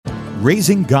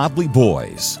Raising Godly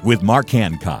Boys with Mark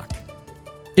Hancock.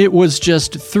 It was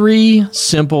just 3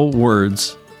 simple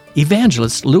words.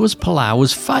 Evangelist Louis Palau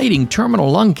was fighting terminal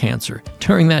lung cancer.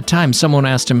 During that time, someone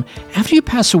asked him, "After you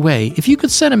pass away, if you could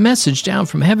send a message down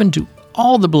from heaven to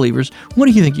all the believers, what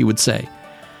do you think you would say?"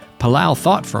 Palau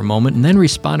thought for a moment and then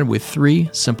responded with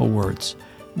 3 simple words: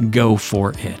 "Go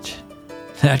for it."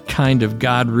 That kind of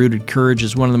God-rooted courage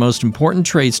is one of the most important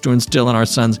traits to instill in our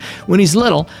sons. When he's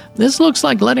little, this looks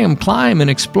like letting him climb and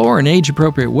explore in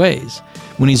age-appropriate ways.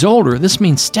 When he's older, this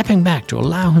means stepping back to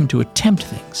allow him to attempt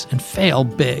things and fail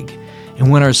big.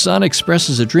 And when our son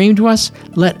expresses a dream to us,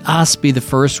 let us be the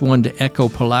first one to echo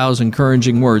Palau's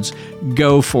encouraging words,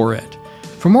 "Go for it."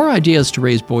 For more ideas to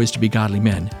raise boys to be godly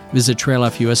men, visit Trail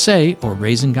F USA or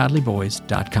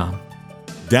RaisingGodlyBoys.com.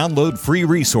 Download free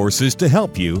resources to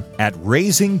help you at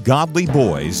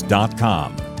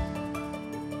RaisingGodlyBoys.com.